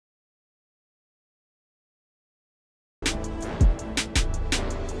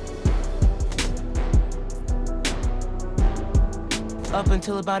Up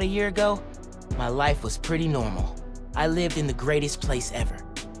until about a year ago, my life was pretty normal. I lived in the greatest place ever.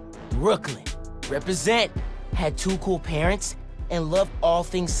 Brooklyn. Represent. Had 2 cool parents and loved all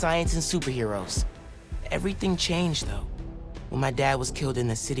things science and superheroes. Everything changed, though, when my dad was killed in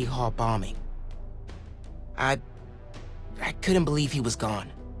the City Hall bombing. I couldn't believe he was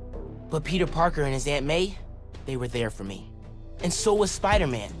gone. But Peter Parker and his Aunt May, they were there for me. And so was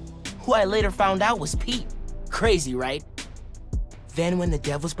Spider-Man, who I later found out was Pete. Crazy, right? Then when the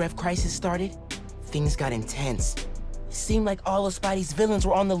Devil's Breath crisis started, things got intense. It seemed like all of Spidey's villains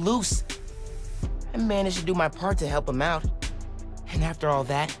were on the loose. I managed to do my part to help him out. And after all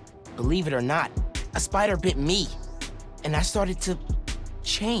that, believe it or not, a spider bit me. And I started to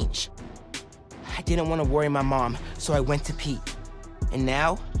change. I didn't want to worry my mom, so I went to Pete. And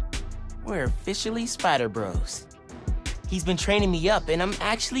now, we're officially Spider Bros. He's been training me up, and I'm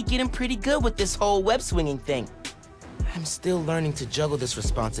actually getting pretty good with this whole web-swinging thing. I'm still learning to juggle this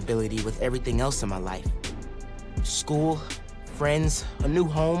responsibility with everything else in my life. School, friends, a new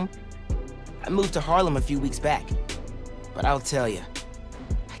home. I moved to Harlem a few weeks back. But I'll tell you,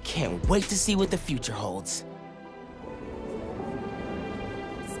 I can't wait to see what the future holds.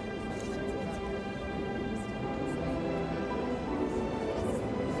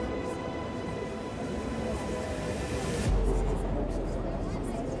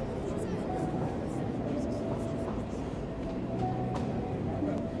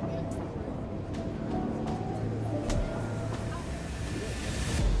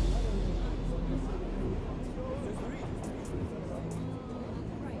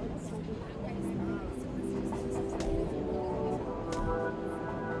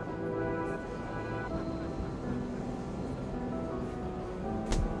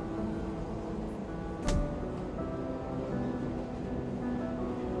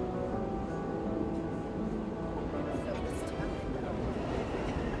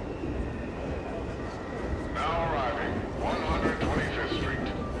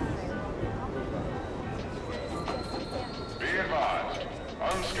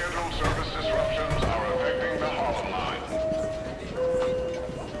 Unscheduled service disruptions are affecting the Harlem line.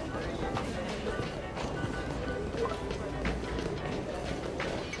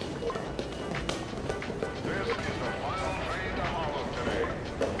 This is the final train to Harlem today.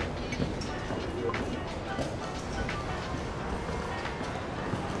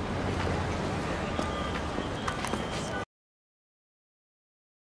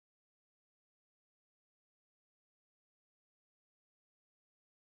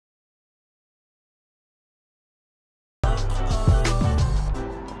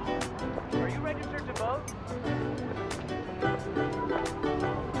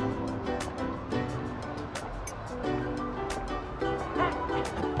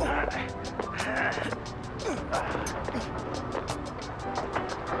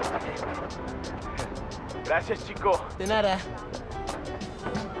 Gracias, chico. De nada.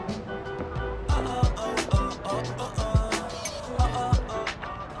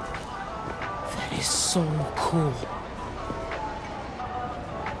 That is so cool.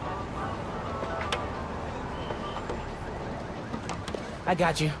 I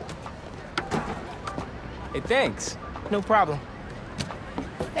got you. Hey, thanks. No problem.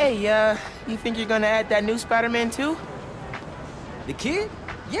 Hey, you think you're gonna add that new Spider-Man too? The kid?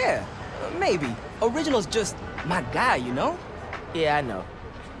 Yeah, maybe. Original's just my guy, you know? Yeah, I know.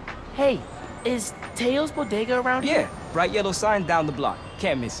 Hey, is Teo's Bodega around here? Yeah, bright yellow sign down the block.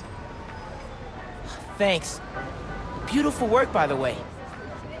 Can't miss it. Thanks. Beautiful work, by the way.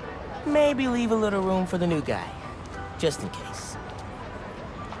 Maybe leave a little room for the new guy, just in case.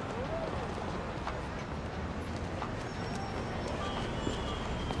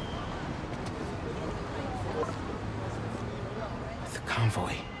 The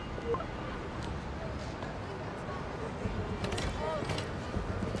convoy.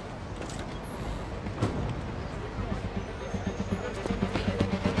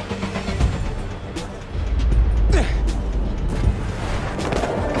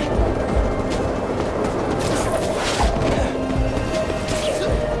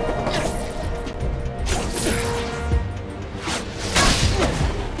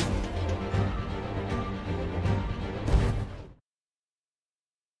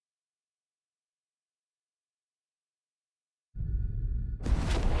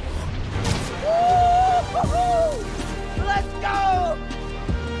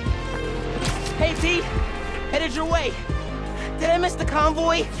 Hey, T. Headed your way. Did I miss the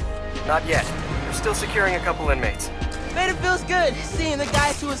convoy? Not yet. We're still securing a couple inmates. Bet it feels good seeing the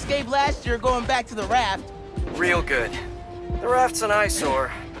guys who escaped last year going back to the raft. Real good. The raft's an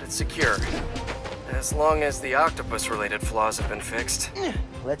eyesore, but it's secure. As long as the octopus-related flaws have been fixed.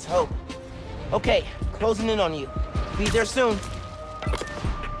 Let's hope. Okay, closing in on you. Be there soon.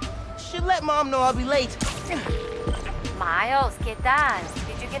 Should let Mom know I'll be late. Miles, ¿qué tal?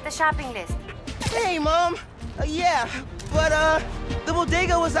 Did you get the shopping list? Hey, Mom. Yeah, but, the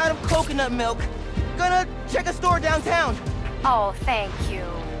bodega was out of coconut milk. Gonna check a store downtown. Oh, thank you.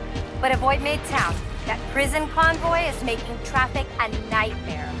 But avoid Midtown. That prison convoy is making traffic a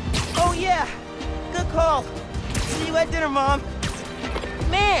nightmare. Oh, yeah. Good call. See you at dinner, Mom.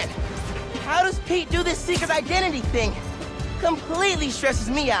 Man, how does Pete do this secret identity thing? Completely stresses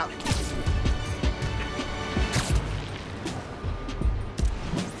me out.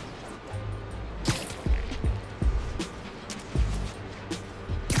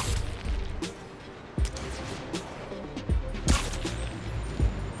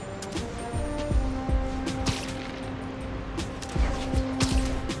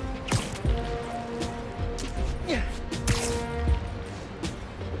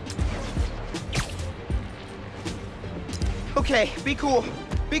 Okay, be cool.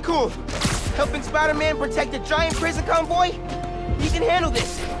 Be cool. Helping Spider-Man protect a giant prison convoy? He can handle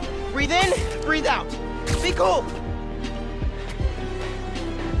this. Breathe in, breathe out. Be cool.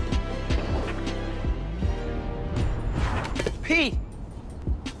 Pete!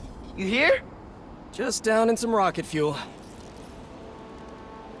 You here? Just down in some rocket fuel.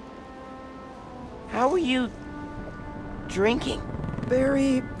 How are you drinking?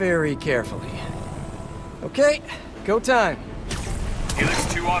 Very, very carefully. Okay, go time.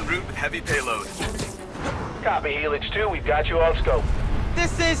 Helix 2 en route with heavy payload. Copy, Helix 2. We've got you on scope.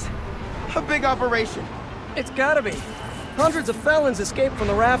 This is a big operation. It's gotta be. Hundreds of felons escaped from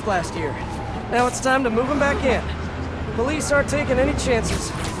the raft last year. Now it's time to move them back in. Police aren't taking any chances,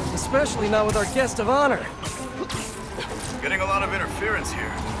 especially not with our guest of honor. Getting a lot of interference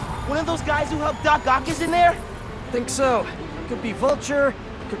here. One of those guys who helped Doc Ock is in there? Think so. Could be Vulture,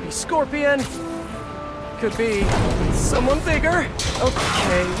 could be Scorpion, could be someone bigger.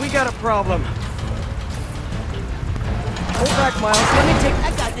 Okay, we got a problem. Hold back, Miles. Let me take...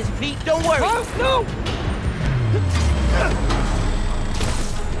 I got this, Pete. Don't worry. Huh? No!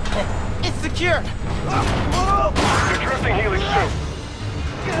 It's secure. You're drifting, Helix 2.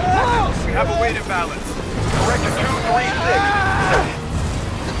 We have a weight imbalance. Corrected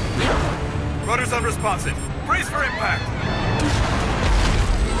 236. Rudder's unresponsive. Brace for impact.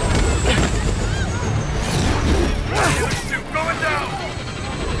 Helix 2 going down.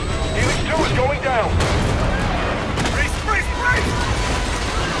 Helix 2 is going down. Brace, brace, brace!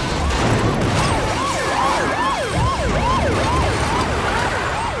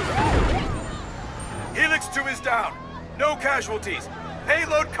 Helix 2 is down. No casualties.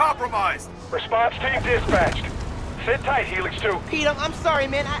 Payload compromised. Response team dispatched. Sit tight, Helix 2. Pete, I'm sorry,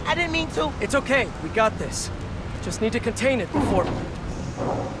 man. I didn't mean to. It's okay. We got this. Just need to contain it before...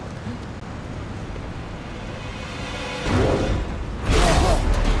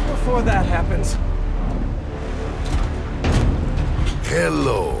 Before that happens.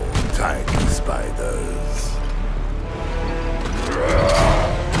 Hello, tiny spiders.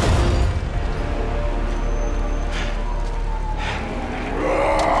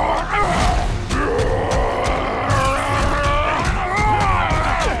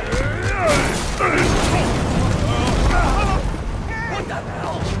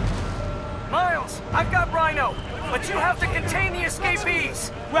 Miles, I've got Rhino, but you have to contain the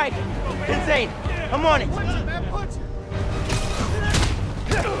escapees. Right. Insane. I'm on it.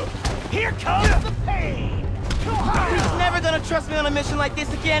 Here comes the pain. He's never gonna trust me on a mission like this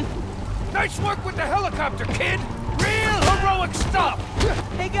again. Nice work with the helicopter, kid. Real heroic stuff.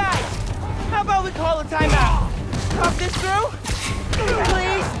 Hey, guys. How about we call a timeout? Talk this through?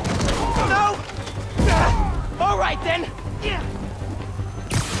 Please? No? All right, then.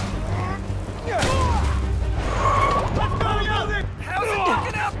 How's it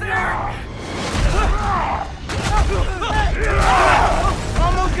looking out there?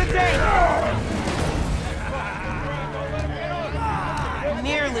 Almost contained.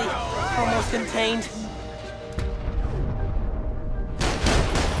 Nearly almost contained.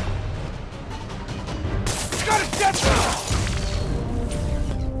 Got a death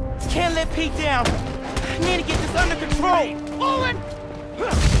Can't let Pete down. I need to get this under control. Pulling.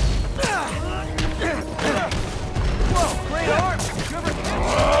 Whoa, great arm! You ever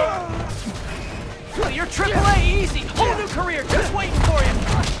catch? You're AAA, easy! Whole new career just waiting for you!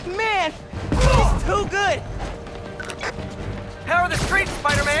 Man, he's too good. How are the streets,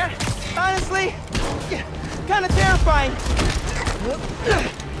 Spider-Man? Honestly, kind of terrifying.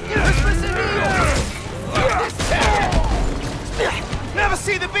 Never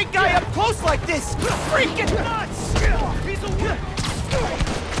see the big guy guy up close like this! Freaking nuts! He's a...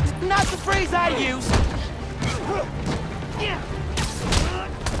 Not the phrase I use.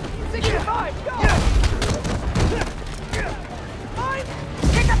 65, go! Fine!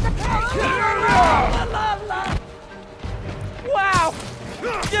 Pick up the pace! Wow!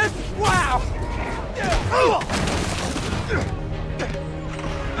 Just wow!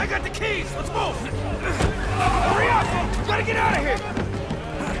 I got the keys! Let's move! Hurry up! Gotta get out of here!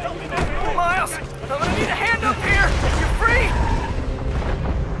 Miles, I'm gonna need a hand up here! You free?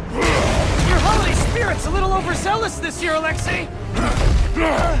 Your holiday spirit's a little overzealous this year, Alexei!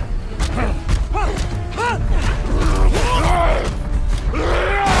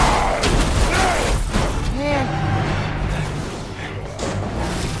 Man.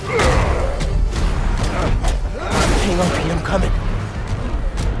 Hang on, Pete, I'm coming.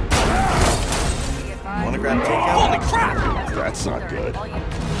 Wanna grab takeout? Holy crap! That's not good.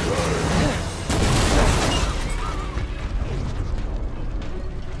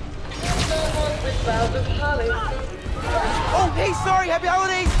 Oh, hey, sorry, happy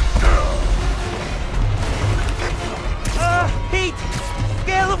holidays! Pete,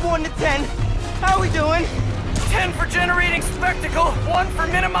 scale of 1 to 10. How we doing? 10 for generating spectacle, 1 for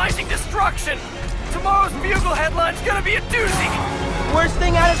minimizing destruction. Tomorrow's Bugle headline's gonna be a doozy. Worst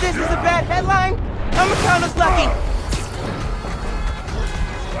thing out of this is a bad headline? I'ma count us lucky.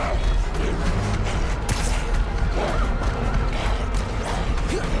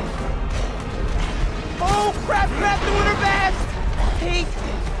 Oh, crap, doing her best! Pete,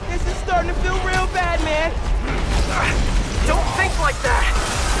 this is starting to feel real bad, man. Don't think like that.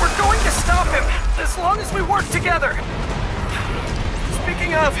 We're going to stop him, as long as we work together.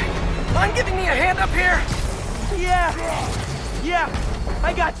 Speaking of, mind giving me a hand up here? Yeah,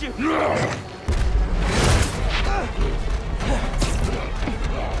 I got you.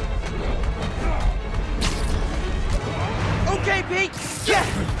 Okay, Pete. Yeah,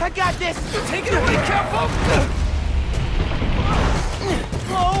 I got this. Take it away, careful!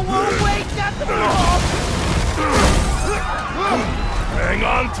 Whoa, wait, not the ball. Hang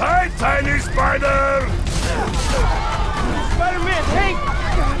on tight, tiny spider! Spider-Man, hey!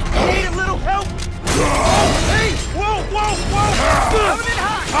 Need a little help? Hey! Whoa! Coming in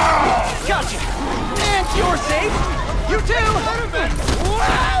hot! Gotcha! And you're safe! You too!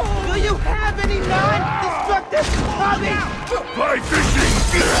 Wow! Do you have any non-destructive hobbies? Fly fishing!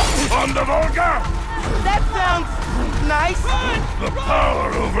 On the Volga! That sounds nice! The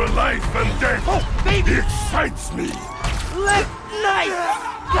power over life and death! Oh, baby! Excites me! Nice!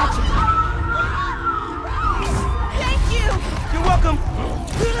 Gotcha! Thank you! You're welcome!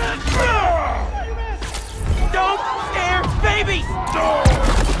 Don't scare babies!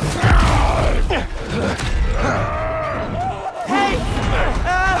 Hey!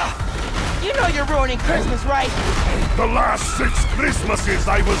 You know you're ruining Christmas, right? The last 6 Christmases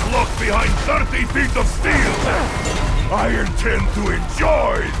I was locked behind 30 feet of steel! I intend to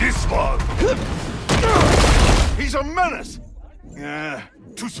enjoy this one! He's a menace!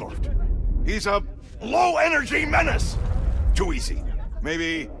 Too soft. He's a low-energy menace! Too easy.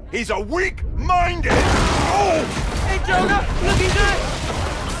 Maybe he's a weak-minded! Oh! Hey, Jonah! Looking good!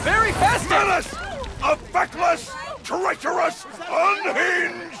 Very festive! Menace! A feckless, treacherous,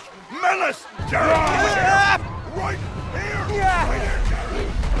 unhinged menace! Right here!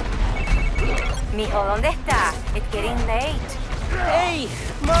 Mijo, ¿dónde está? It's getting late. Hey,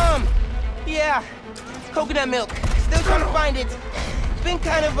 Mom! Yeah, coconut milk. Still trying to find it. Been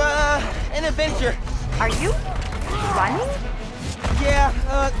kind of, an adventure. Are you running? Yeah,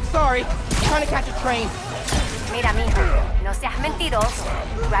 sorry. Trying to catch a train. Mira, mijo, no seas mentiroso.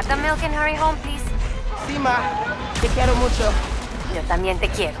 Grab the milk and hurry home, please. Sí, ma. Te quiero mucho. Yo también te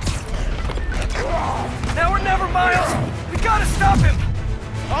quiero. Now or never, Miles! We gotta stop him!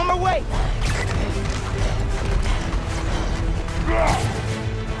 On my way!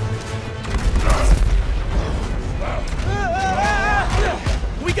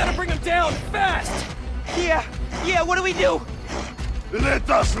 We gotta bring him down, fast! Yeah, what do we do? Let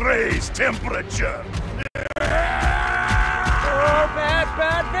us raise temperature! Oh,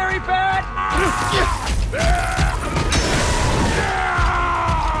 bad, very bad!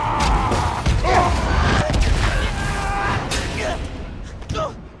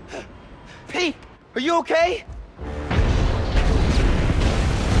 Pete, are you okay?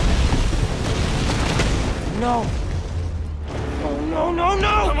 No.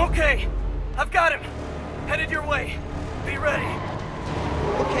 No! I'm okay. I've got him. Headed your way. Be ready.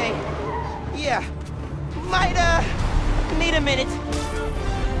 Okay. Yeah. Might, need a minute.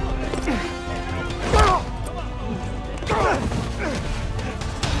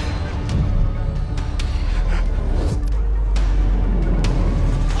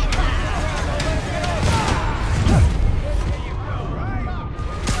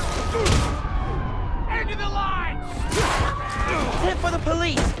 for the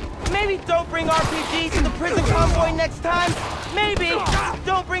police. Maybe don't bring RPGs to the prison convoy next time. Maybe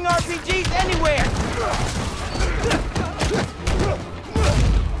don't bring RPGs anywhere.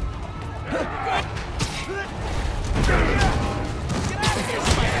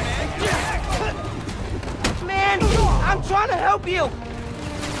 Man, I'm trying to help you.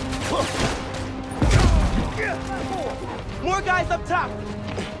 More guys up top.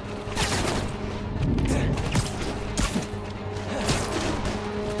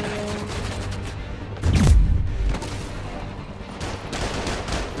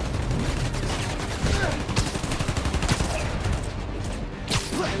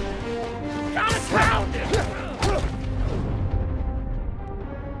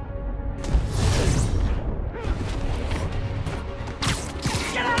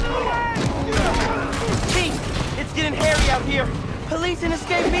 Out here. Police and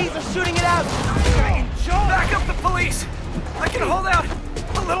escapees are shooting it out. Back up the police! I can hold out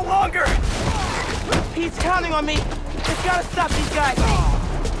a little longer. He's counting on me. We've got to stop these guys.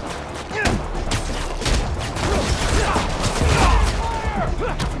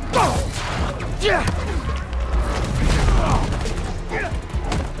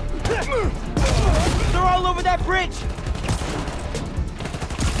 They're all over that bridge.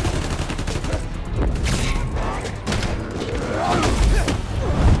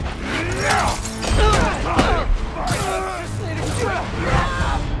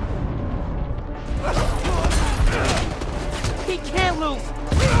 He can't lose.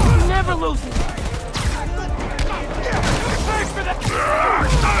 He never loses.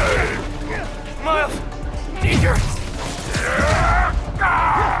 Miles, need your...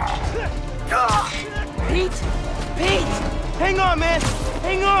 Pete! Pete! Hang on, man!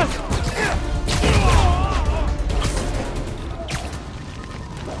 Hang on!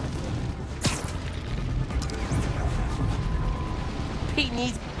 Pete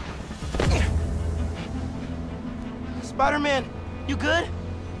needs... Spider-Man, you good?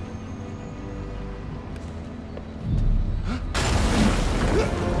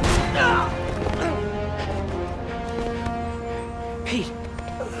 Pete!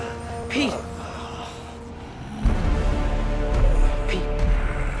 Pete! Pete!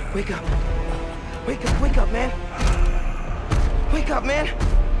 Wake up! Wake up, man! Wake up, man!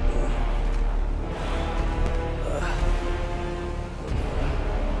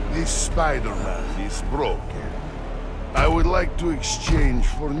 This Spider-Man is broken. I would like to exchange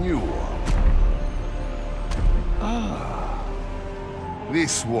for new one.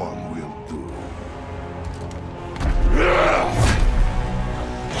 This one will do.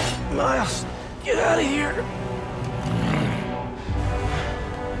 Miles, get out of here!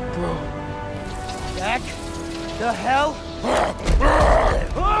 Bro. Back the hell?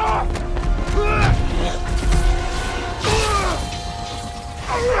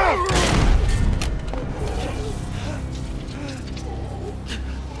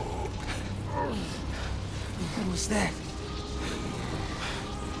 What was that?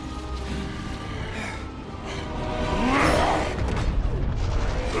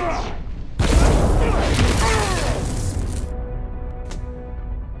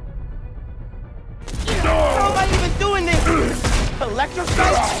 How am I even doing this?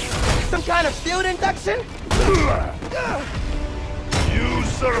 Electrocyte? Some kind of field induction? You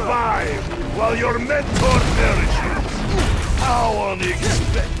survive while your mentor perishes. How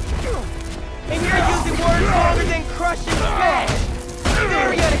unexpected. And you're using words longer than crush and smash.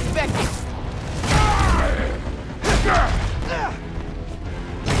 Very unexpected.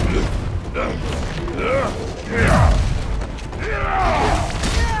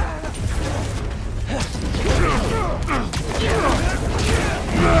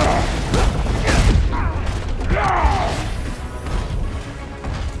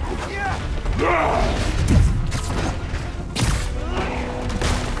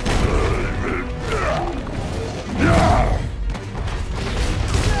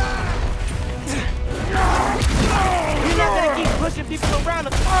 You're not gonna keep pushing people around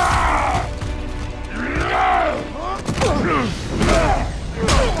us.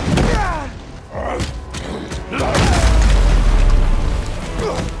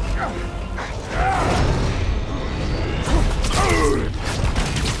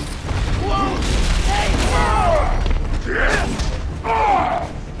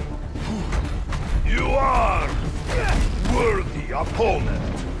 You are worthy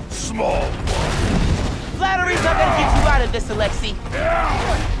opponent, small one. Flattery's not gonna get you out of this, Alexei.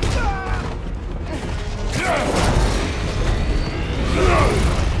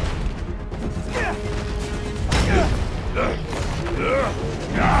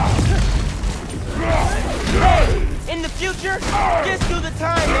 Hey, in the future, just do the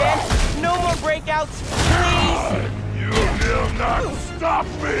time, man. No more breakouts, please. You will not stop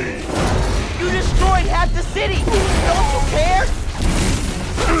me! You destroyed half the city. Don't you care?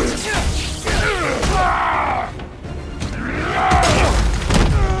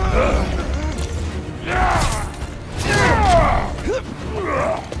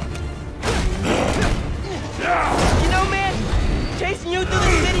 You know, man, chasing you through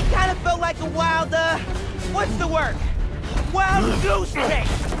the city kind of felt like a wild, what's the word? Wild goose chase.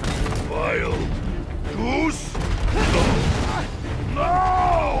 Wild goose?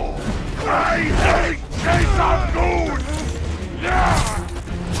 No! I hate chase of goose!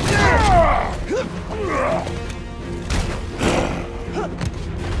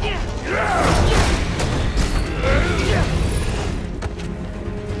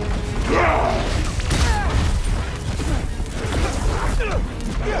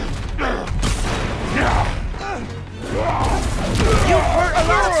 You've hurt a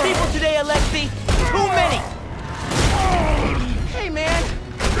lot of people today, Alexei. Too many. Hey, man.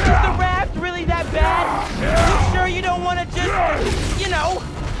 Is the raft really that bad? You sure you don't want to just, you know,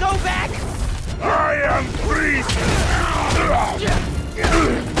 go back? I am priest!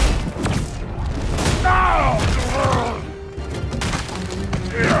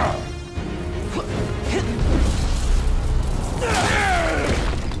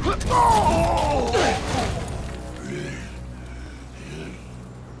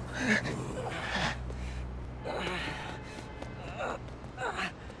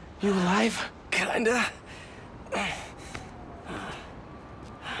 You alive? Kinda.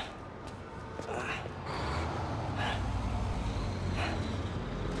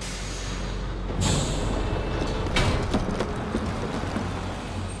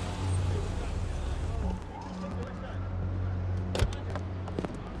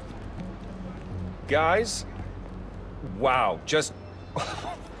 Guys? Wow, just...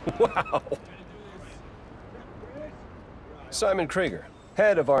 wow. Simon Krieger,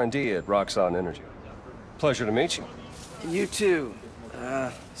 head of R&D at Roxxon Energy. Pleasure to meet you. You too.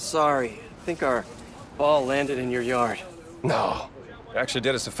 Sorry. I think our ball landed in your yard. No, actually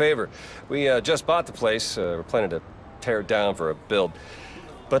did us a favor. We just bought the place. We're planning to tear it down for a build.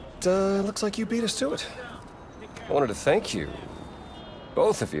 But looks like you beat us to it. I wanted to thank you,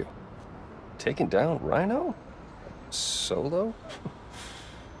 both of you. Taking down Rhino? Solo?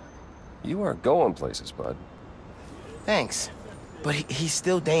 You are going places, bud. Thanks. But he's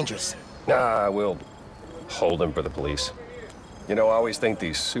still dangerous. Nah, we'll hold him for the police. You know, I always think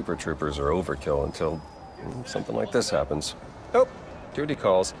these super troopers are overkill until something like this happens. Oh, duty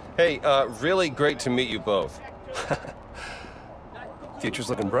calls. Hey, really great to meet you both. Future's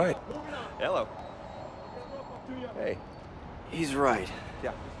looking bright. Hello. Hey. He's right.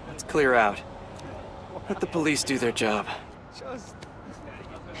 Yeah. Let's clear out. Let the police do their job.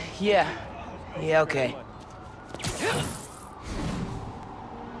 Yeah. Yeah, okay.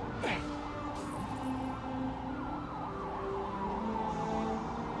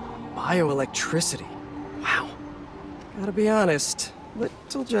 Bioelectricity. Wow. Gotta be honest,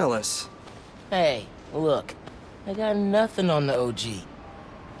 little jealous. Hey, look. I got nothing on the OG.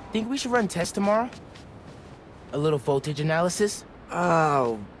 Think we should run tests tomorrow? A little voltage analysis?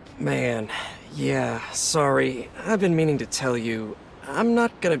 Oh, man. Yeah, sorry. I've been meaning to tell you, I'm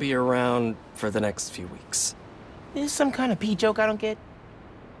not gonna be around for the next few weeks. Is some kind of pee joke I don't get?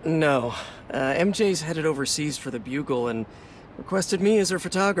 No. MJ's headed overseas for the Bugle and requested me as her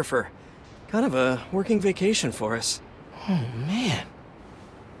photographer. Kind of a working vacation for us. Oh, man.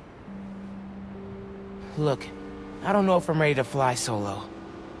 Look, I don't know if I'm ready to fly solo.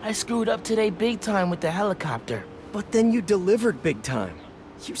 I screwed up today big time with the helicopter. But then you delivered big time.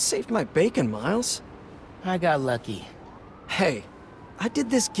 You saved my bacon, Miles. I got lucky. Hey, I did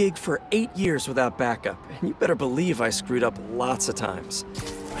this gig for 8 years without backup, and you better believe I screwed up lots of times.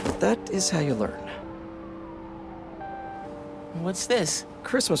 But that is how you learn. What's this?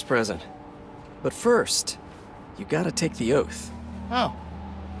 Christmas present. But first, you gotta take the oath. Oh.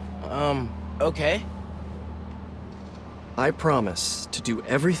 Okay. I promise to do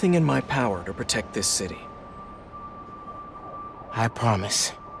everything in my power to protect this city. I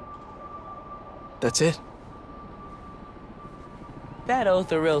promise. That's it. That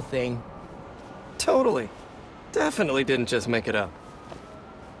oath a real thing. Totally. Definitely didn't just make it up.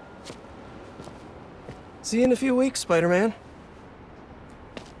 See you in a few weeks, Spider-Man.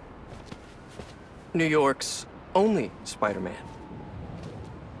 New York's only Spider-Man.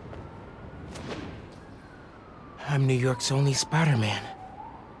 I'm New York's only Spider-Man.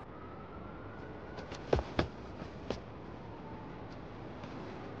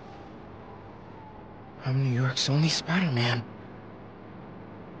 I'm New York's only Spider-Man.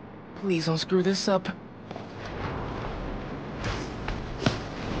 Please don't screw this up.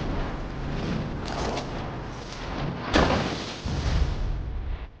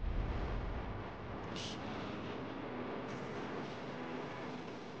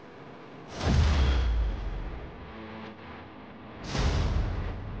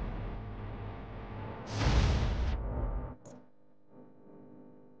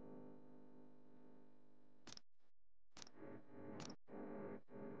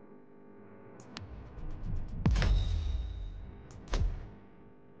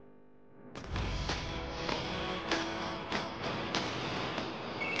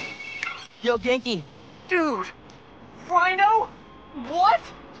 Yo, Genki. Dude! Rhino? What?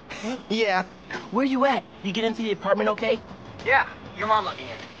 Yeah. Where you at? You get into the apartment okay? Yeah, your mom let me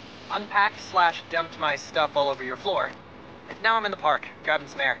in. Unpacked / dumped my stuff all over your floor. Now I'm in the park, grabbing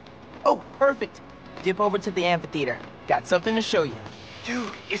some air. Oh, perfect. Dip over to the amphitheater. Got something to show you.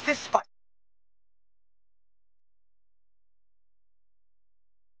 Dude, is this